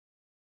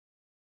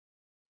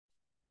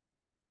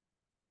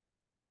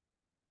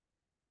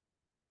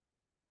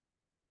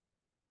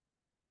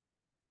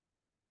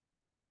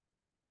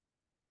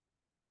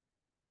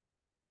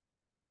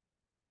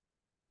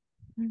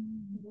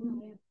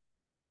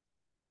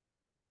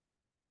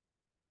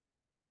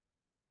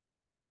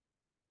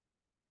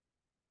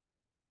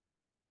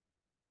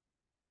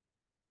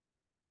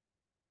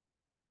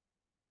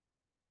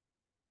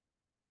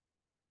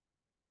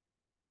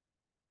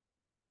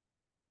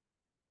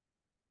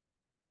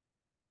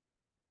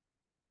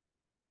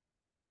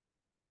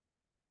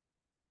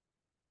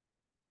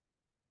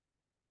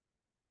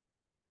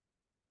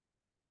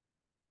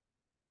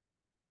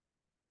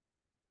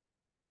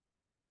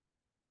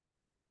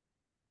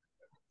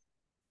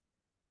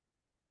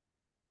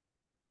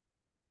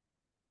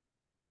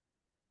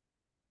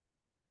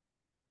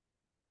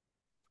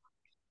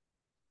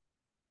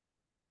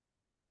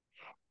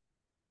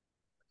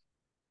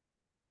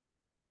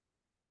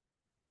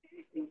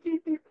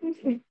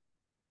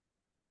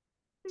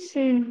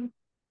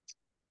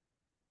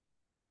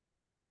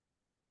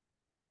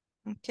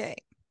Okay.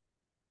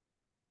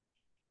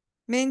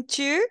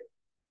 Minchu,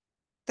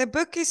 the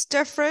book is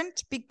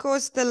different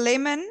because the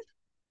lemon,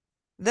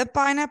 the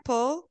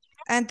pineapple,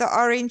 and the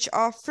orange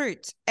are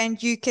fruit,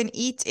 and you can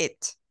eat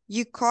it.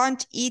 You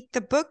can't eat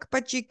the book,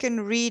 but you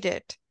can read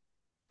it.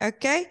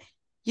 Okay?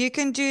 You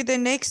can do the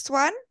next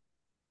one.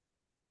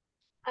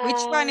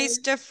 Which one is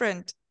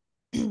different?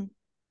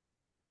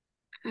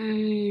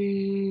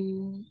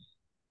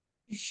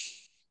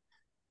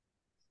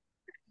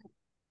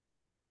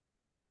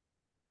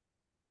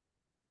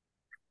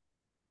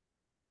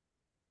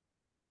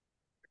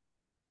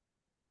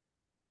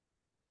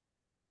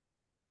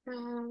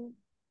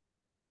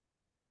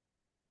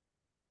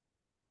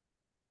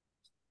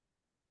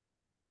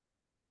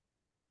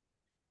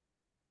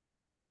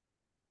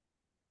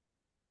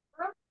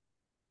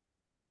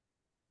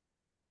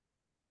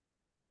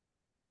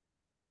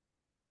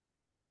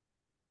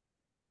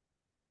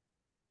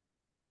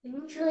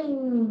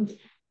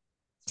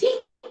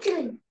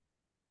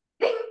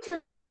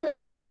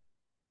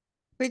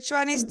 Which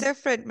one is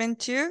different,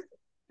 Minchu?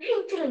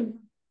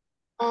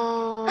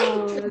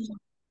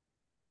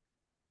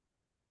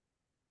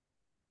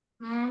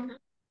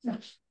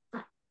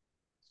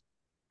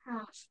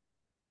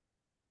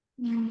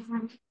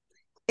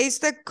 Is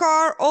the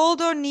car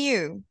old or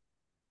new?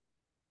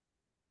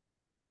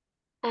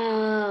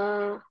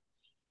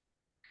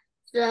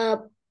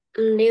 The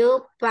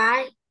new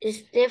bike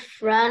is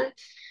different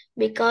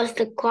because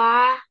the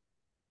car,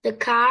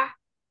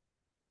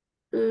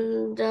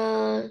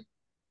 the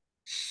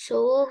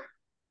shoe,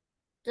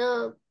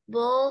 the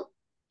ball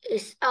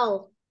is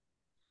old.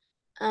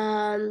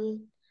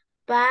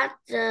 But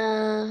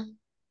the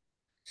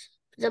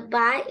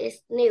bike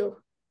is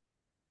new.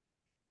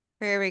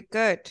 Very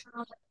good.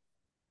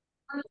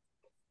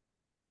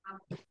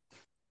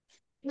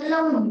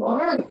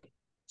 The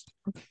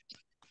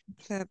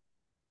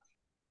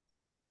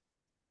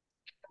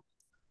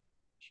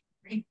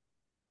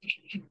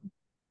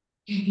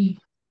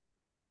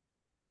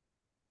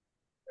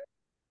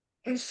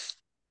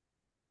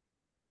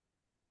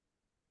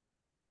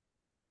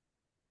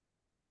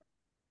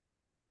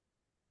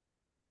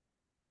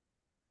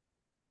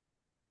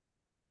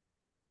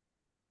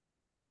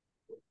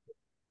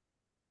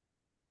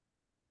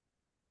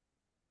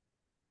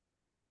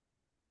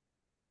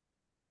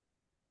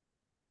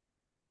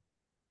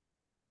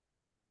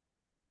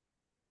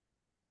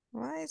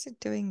Why is it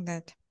doing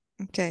that?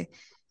 Okay.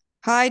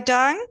 Hi,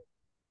 Dang.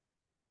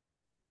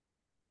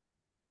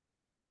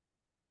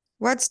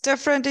 What's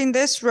different in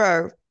this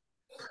row?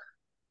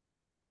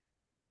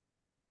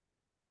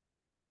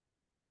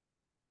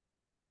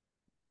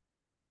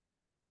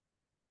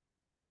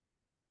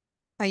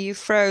 Are you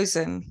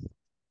frozen?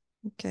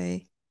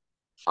 Okay.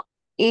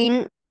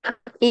 In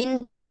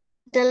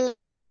the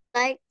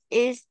light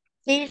is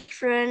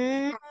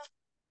different.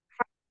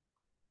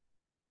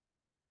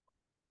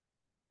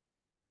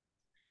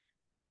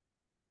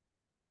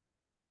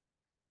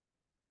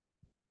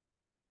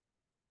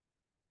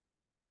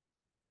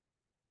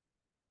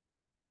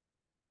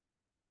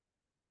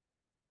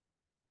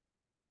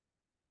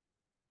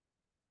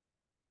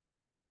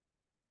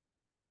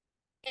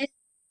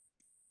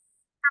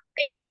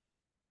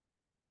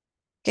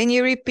 Can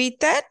you repeat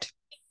that?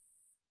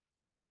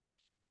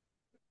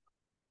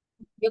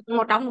 Việc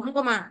một đóng không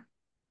cơ mà.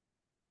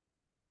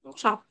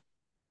 Sọc.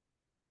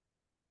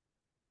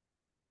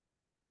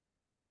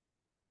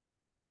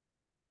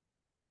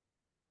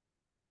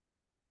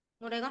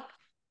 Ngồi đây con.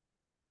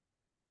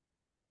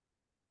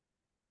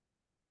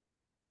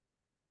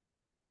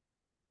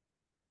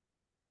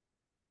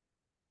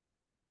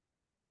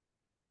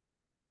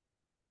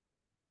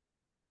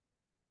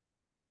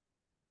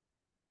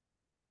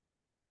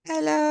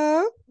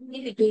 Hello. Đi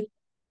phải tùy.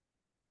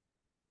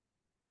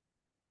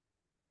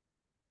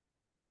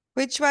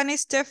 Which one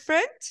is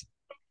different?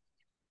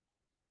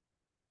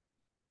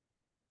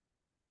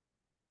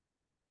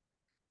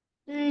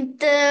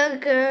 The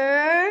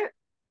girl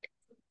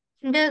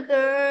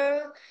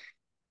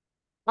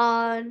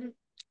on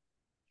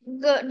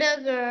the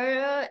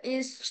girl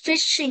is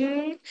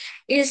fishing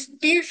is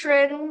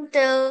different.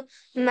 The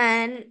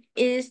man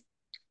is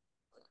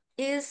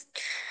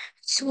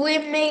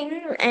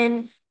swimming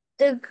and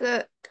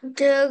the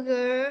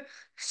girl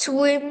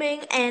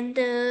swimming and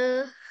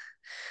the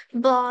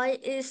boy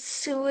is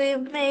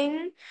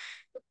swimming.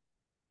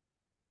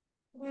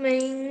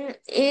 Mean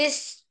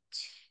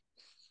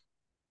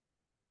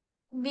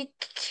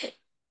bec-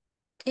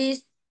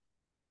 is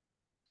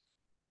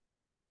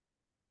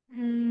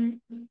mm,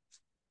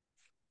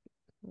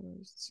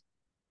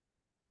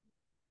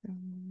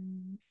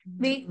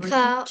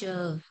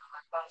 because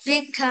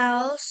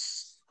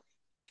because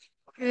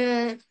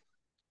uh,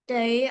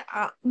 they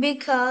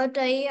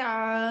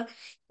are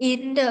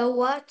in the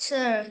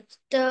water.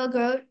 The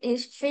girl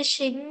is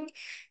fishing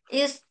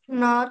is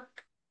not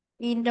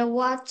in the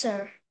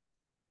water.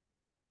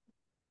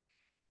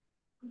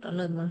 Trả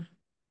lời mà.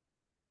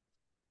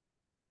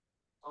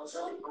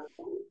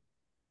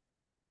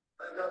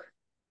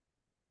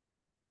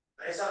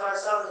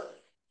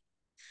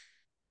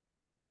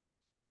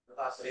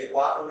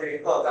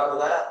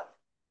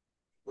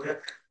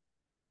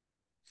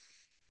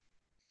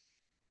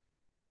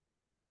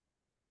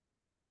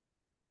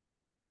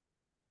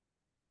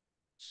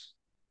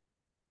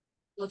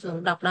 Cô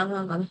thường đọc đang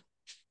không ạ?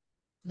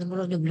 Đừng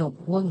có nhục nhục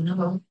quân nó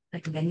không?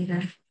 Đánh đánh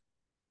ra.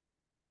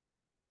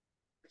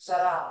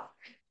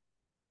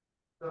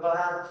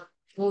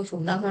 Cô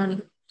xuống đang ra đi.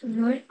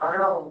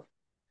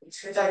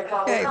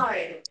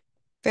 Okay,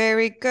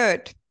 very good.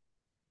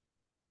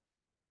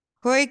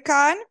 Hoi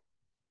Kan,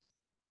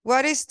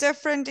 what is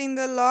different in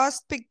the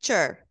last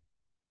picture?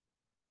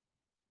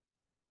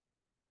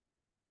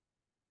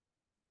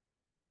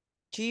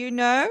 Do you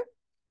know?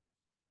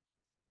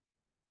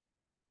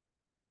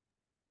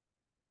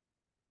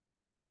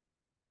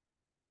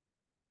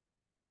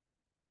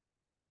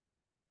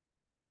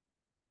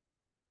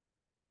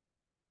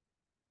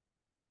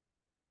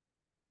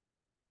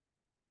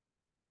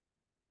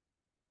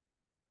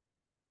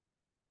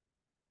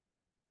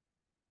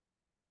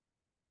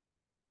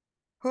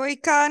 Hoi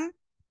Kan,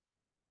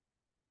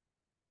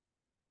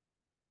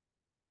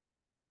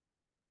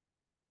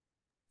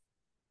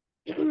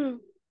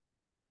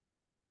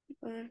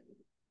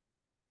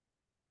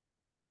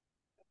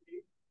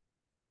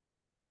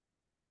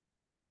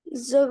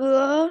 The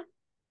girl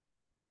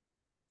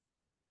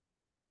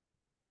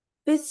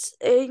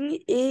fishing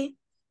is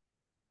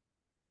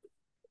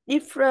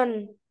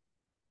different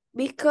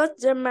because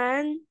the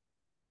man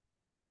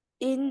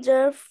in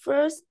the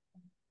first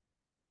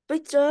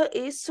picture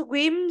is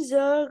swim.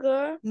 The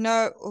girl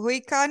no,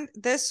 Hoi Kan,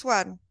 this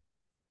one.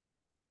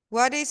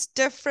 What is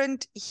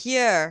different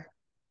here?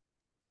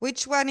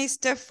 Which one is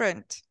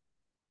different?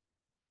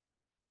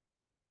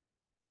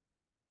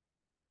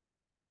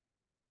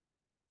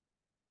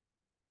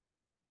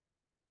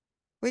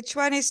 Which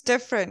one is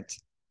different?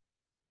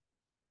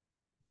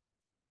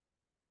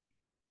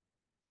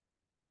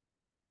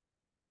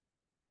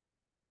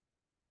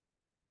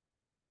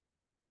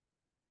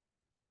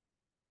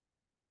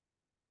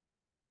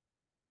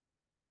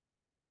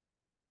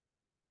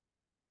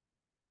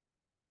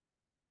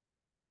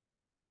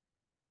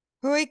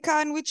 Hoi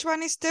Kan, which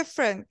one is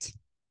different?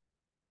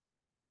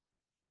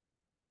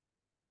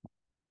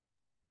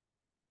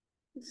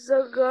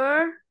 the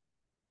girl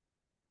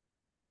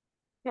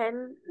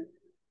hand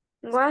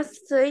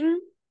washing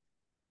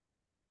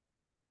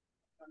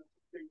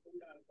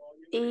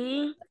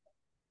is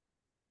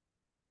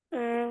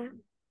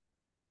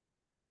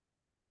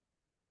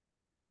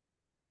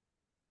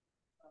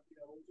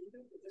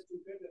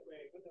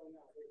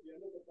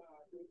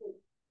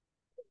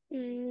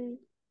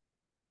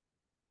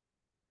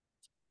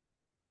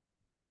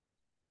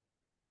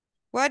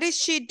What is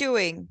she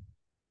doing?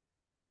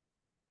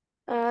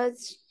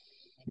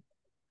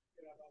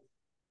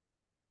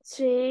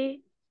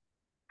 she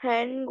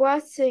hand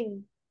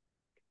washing.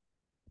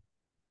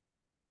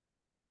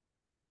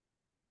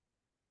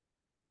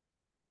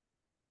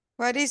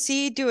 What is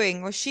he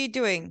doing or she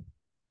doing?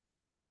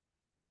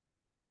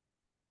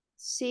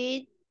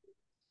 She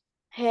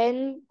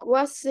hand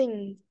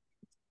washing.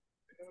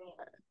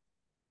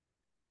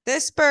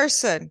 This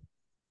person.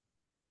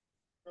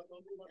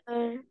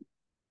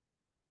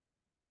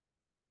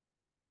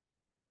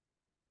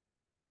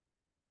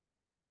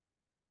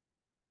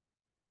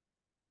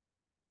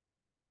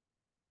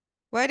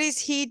 What is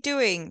he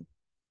doing?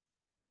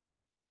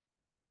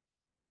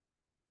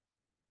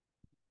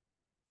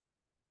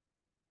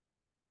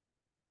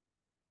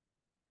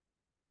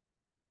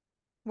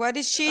 What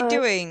is she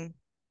doing?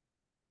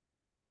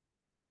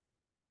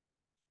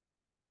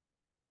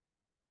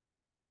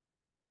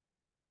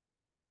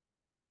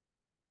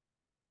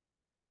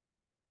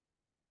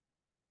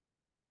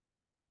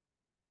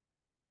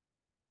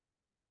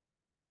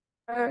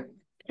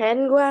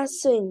 Hand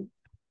washing.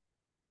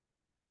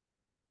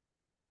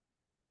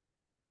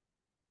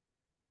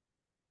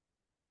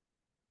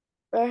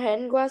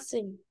 Hand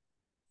washing.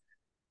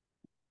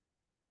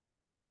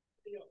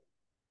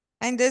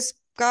 And this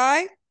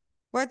guy,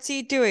 what's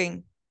he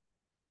doing?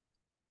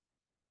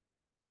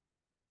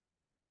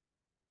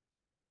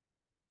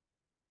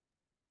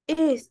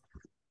 Is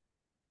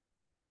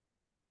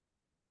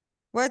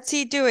What's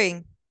he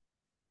doing?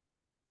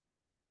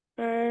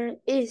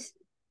 is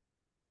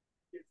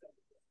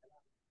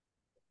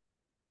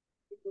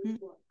Hmm.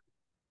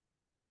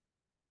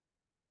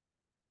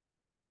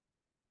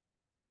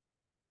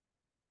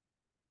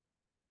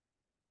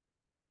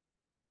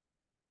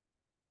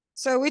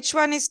 So which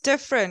one is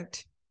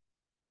different?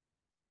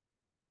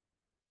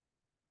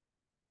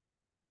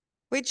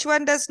 Which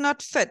one does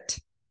not fit?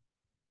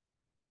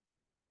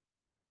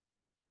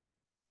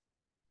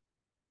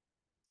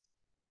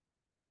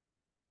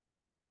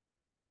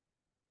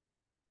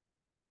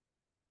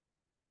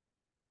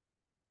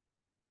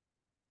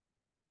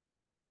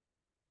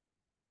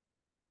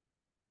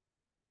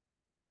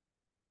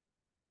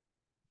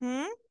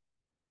 Hmm?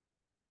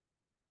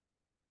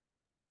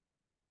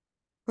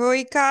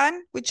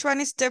 Roikan, which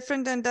one is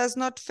different and does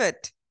not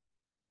fit?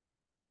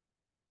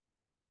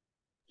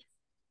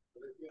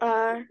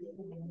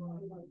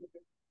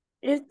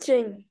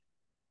 Eating.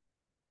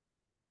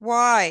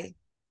 Why?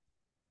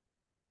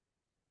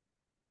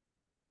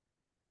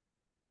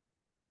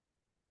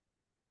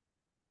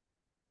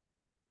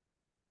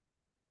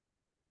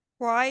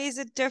 Why is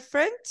it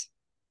different?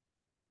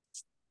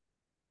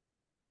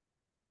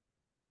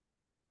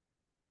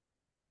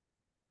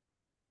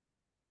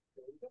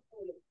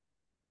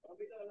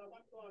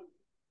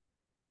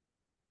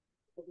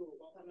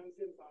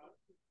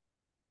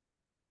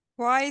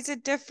 Why is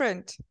it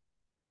different?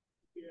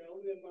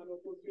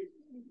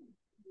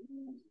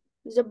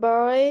 The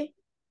boy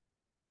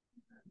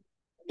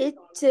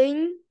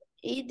eating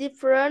is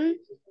different.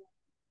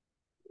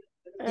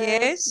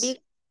 Yes.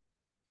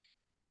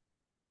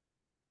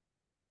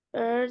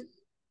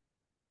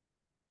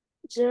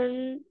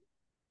 The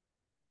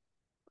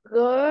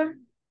girl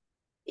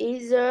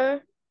is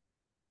a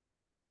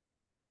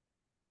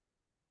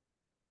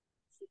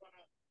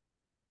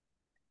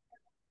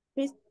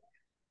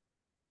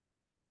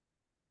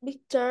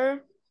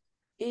picture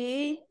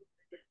is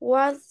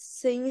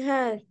washing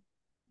hand.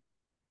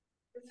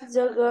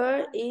 The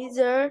girl is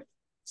a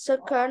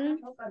second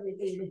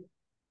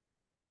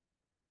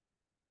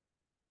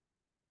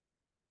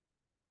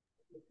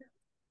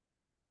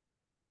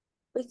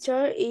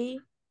picture is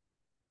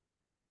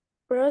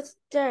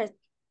protest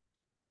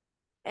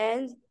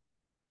and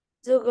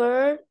the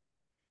girl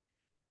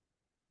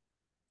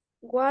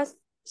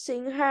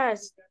washing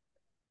hands.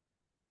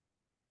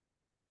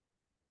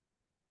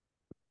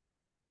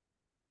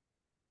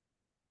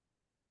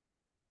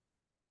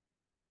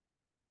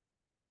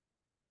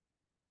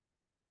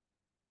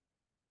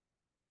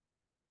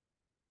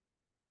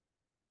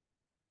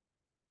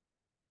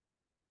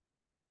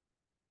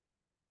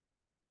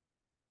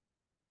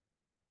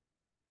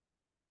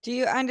 Do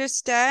you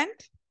understand?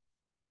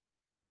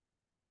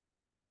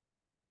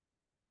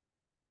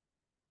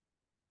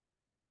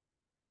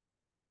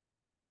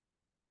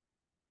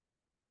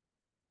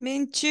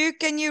 Minchu,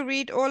 can you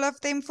read all of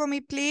them for me,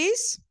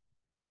 please?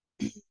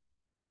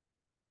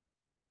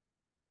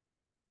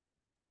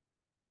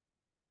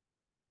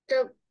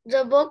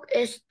 The book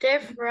is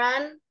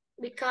different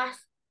because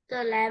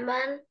the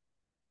lemon,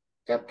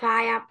 the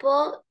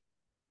pineapple,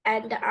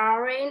 and the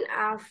orange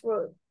are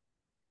fruit.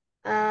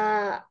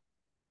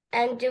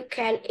 And you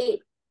can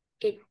eat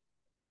it.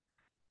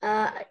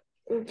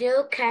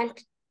 You can't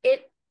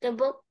eat the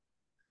book,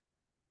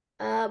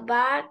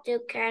 but you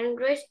can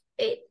read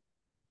it.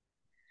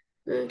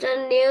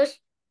 The news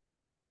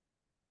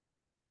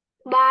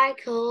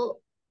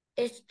bicycle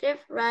is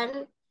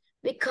different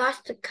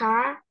because the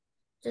car,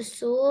 the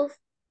shoes,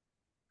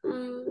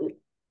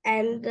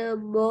 and the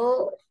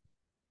boat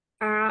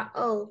are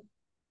old,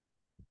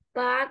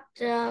 but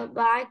the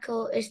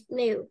bicycle is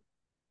new.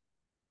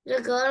 The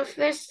girl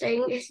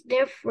fishing is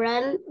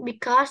different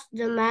because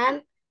the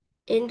man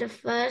in the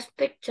first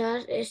picture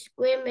is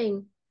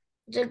swimming.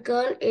 The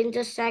girl in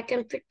the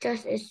second picture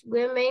is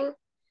swimming,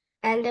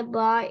 and the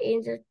boy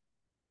in the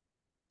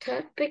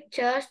third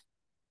picture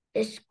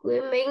is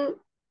swimming,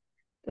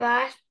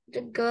 but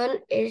the girl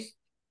is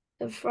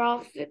the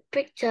fourth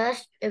picture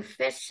is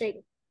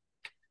fishing.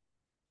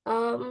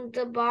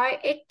 The boy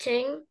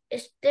eating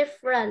is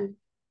different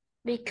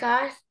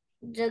because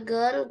the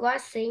girl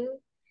washing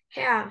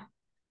hair,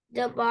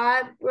 the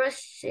boy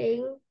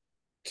brushing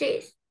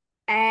teeth,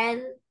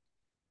 and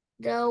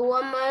the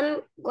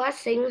woman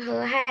washing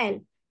her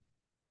hand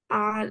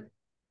are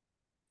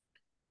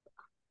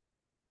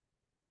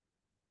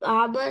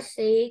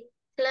busy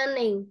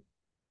cleaning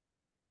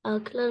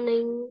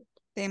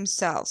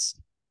Themselves.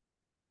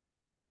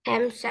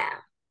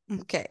 himself.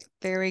 Okay,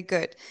 very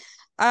good.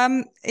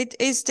 It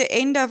is the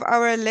end of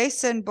our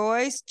lesson,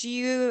 boys. Do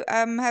you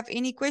have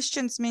any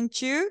questions,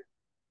 Minchu?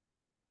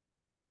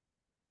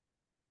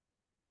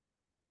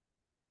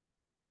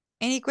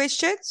 Any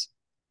questions?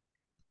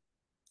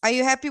 Are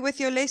you happy with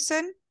your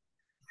lesson?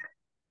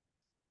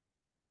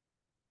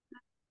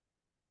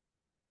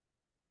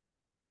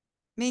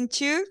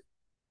 Minchu?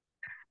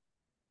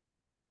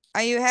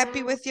 Are you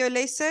happy with your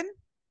lesson?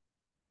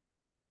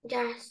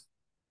 Yes.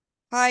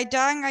 Hi,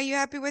 Dang, are you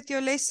happy with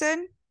your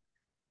lesson?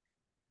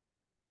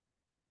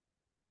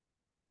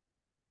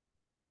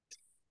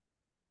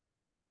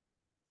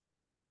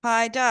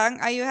 Hi,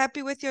 Dang, are you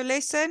happy with your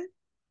lesson?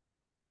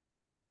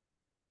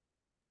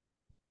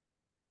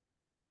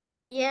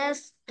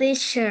 Yes,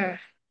 teacher.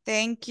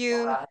 Thank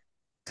you.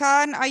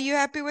 Khan, are you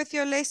happy with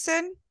your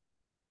lesson?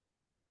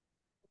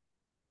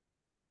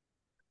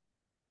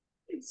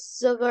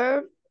 The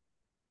girl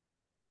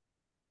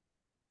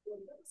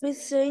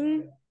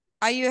fishing.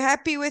 Are you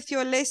happy with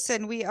your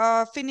lesson? We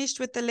are finished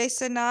with the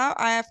lesson now.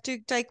 I have to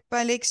take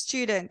my next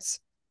students.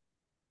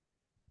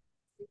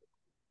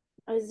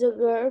 The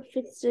girl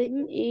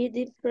fishing is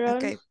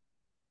different Okay.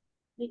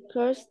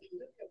 because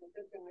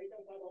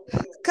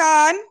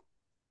Khan,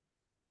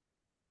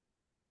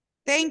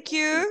 thank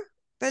you.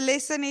 The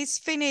lesson is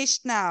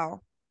finished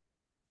now.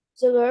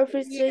 the girl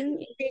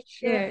fishing is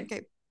Teacher.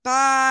 Okay.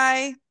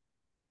 Bye.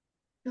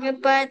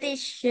 Goodbye,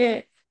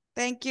 teacher.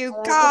 Thank you.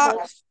 different. Khan.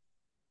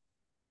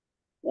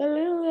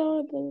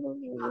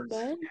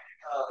 Bye.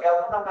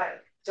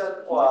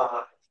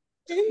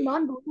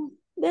 Món bố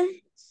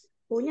Đây,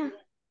 bố nha.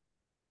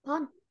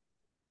 Con,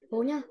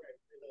 bố nha.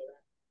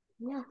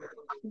 Bố nha.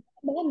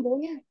 Bố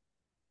nha.